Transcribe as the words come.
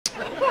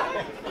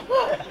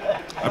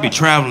I be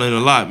traveling a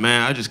lot,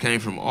 man. I just came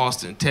from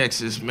Austin,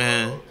 Texas,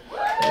 man.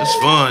 It's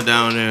fun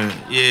down there.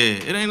 Yeah,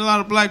 it ain't a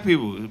lot of black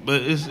people,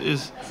 but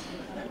it's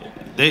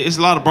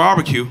a lot of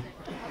barbecue.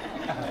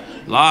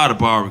 A lot of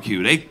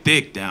barbecue. They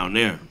thick down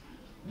there.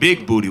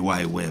 Big booty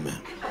white women.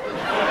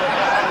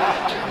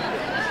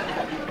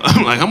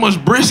 I'm like, how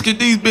much brisket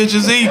these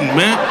bitches eating,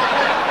 man?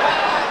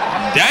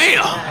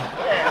 Damn.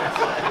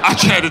 I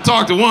tried to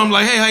talk to one. I'm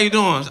like, hey, how you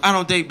doing? I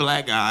don't date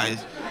black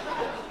guys.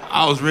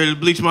 I was ready to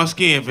bleach my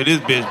skin for this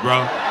bitch,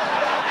 bro.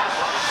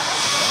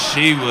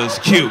 She was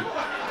cute.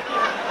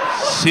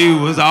 She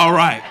was all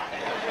right.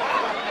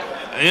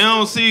 You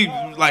don't see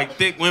like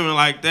thick women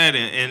like that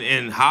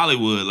in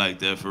Hollywood like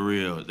that for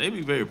real. They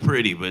be very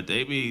pretty, but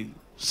they be.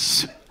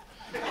 You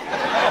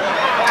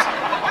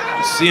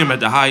see them at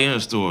the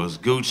high-end stores,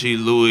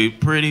 Gucci, Louis,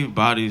 pretty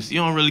bodies. You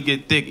don't really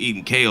get thick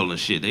eating kale and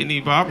shit. They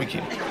need barbecue.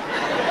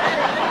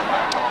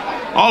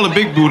 All the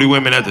big booty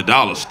women at the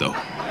dollar store.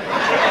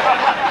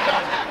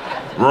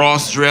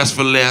 Ross dress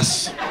for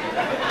less,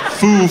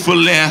 food for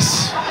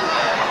less.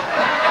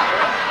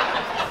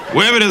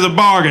 Wherever there's a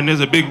bargain, there's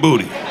a big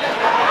booty.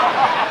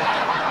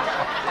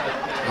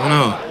 I don't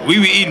know. We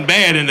be eating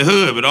bad in the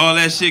hood, but all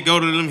that shit go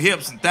to them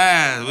hips and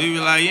thighs. We be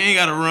like, you ain't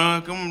gotta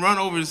run. Come run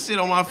over and sit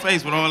on my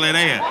face with all that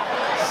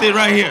ass. Sit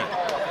right here.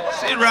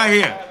 Sit right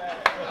here.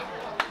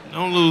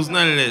 Don't lose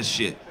none of that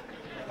shit.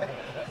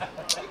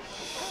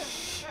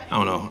 I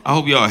don't know. I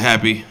hope y'all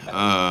happy.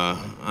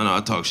 I know I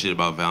talk shit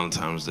about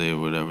Valentine's Day or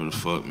whatever the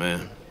fuck,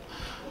 man.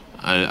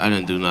 I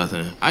didn't do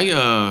nothing. You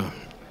know.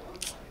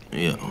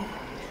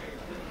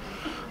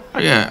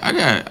 I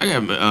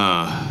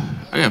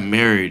got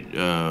married.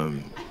 I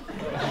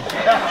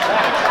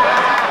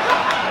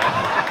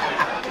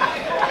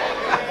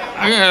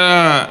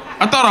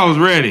thought I was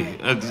ready.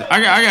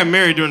 I got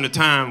married during the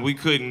time we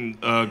couldn't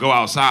go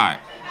outside.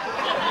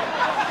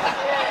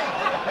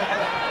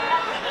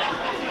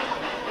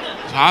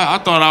 So I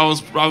thought I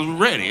was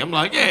ready. I'm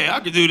like, yeah, I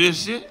could do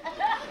this shit.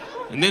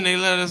 And then they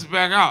let us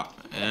back out.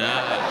 And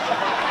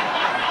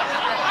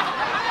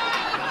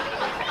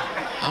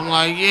I'm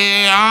like,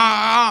 yeah,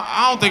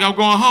 I don't think I'm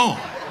going home.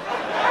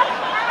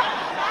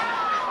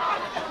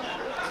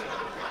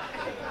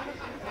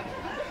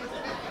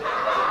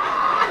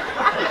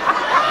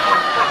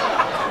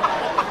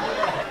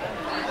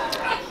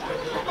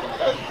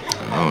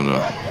 I don't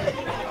know.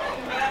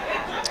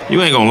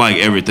 You ain't gonna like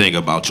everything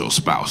about your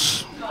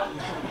spouse.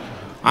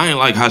 I ain't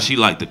like how she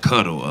like to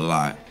cuddle a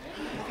lot.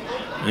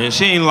 And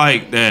she ain't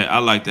like that I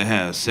like to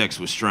have sex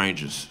with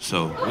strangers.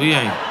 So we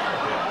ain't.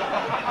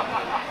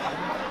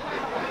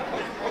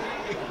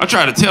 I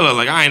try to tell her,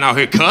 like, I ain't out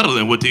here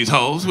cuddling with these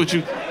hoes. What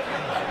you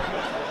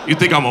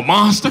think I'm a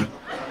monster?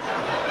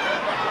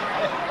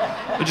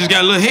 I just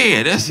got a little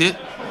head, that's it.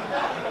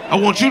 I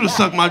want you to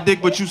suck my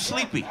dick, but you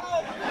sleepy.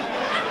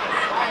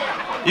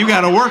 You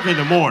gotta work in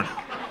the morning.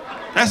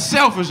 That's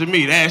selfish of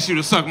me to ask you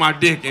to suck my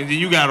dick and then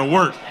you gotta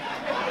work.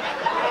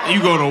 And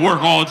you go to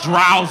work all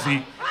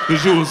drowsy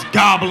because you was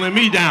gobbling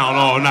me down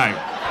all night.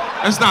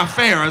 That's not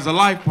fair as a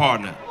life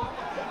partner.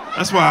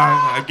 That's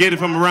why I get it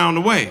from around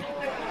the way.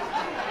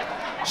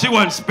 She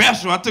wasn't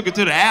special. I took her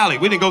to the alley.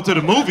 We didn't go to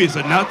the movies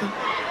or nothing.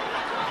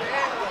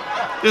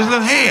 Just a little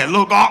head,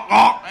 little gawk,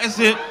 gawk. That's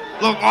it,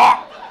 little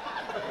gawk.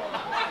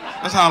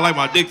 That's how I like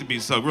my dick to be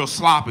sucked, real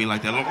sloppy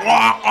like that. Little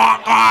gawk,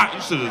 gawk, gawk.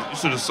 You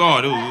should have saw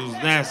it. It was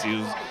nasty. It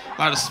was a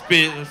lot of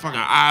spit. Her fucking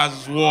eyes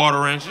was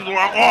watering. She was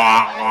like,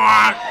 gawk,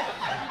 gawk.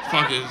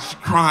 Fucking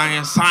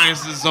crying.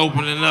 Science is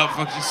opening up.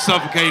 Fucking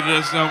suffocated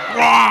herself.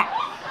 Gawk.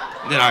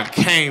 Then I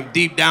came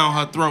deep down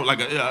her throat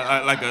like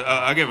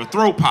I gave her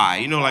throat pie.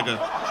 You know, like a.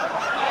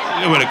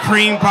 You know what a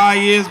cream pie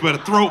is, but a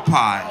throat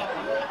pie.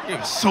 It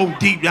was so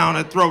deep down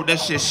her throat, that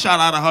shit shot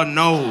out of her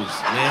nose,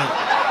 man.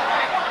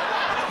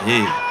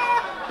 Yeah.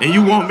 And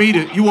you want me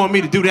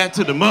to do that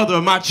to the mother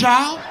of my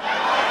child?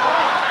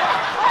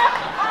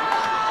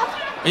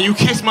 And you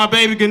kiss my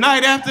baby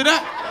goodnight after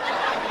that?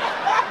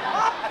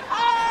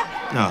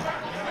 No.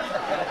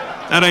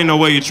 That ain't no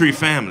way you treat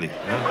family.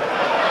 Man.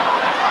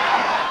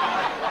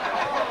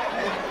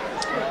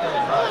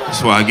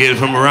 That's why I get it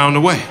from around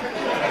the way.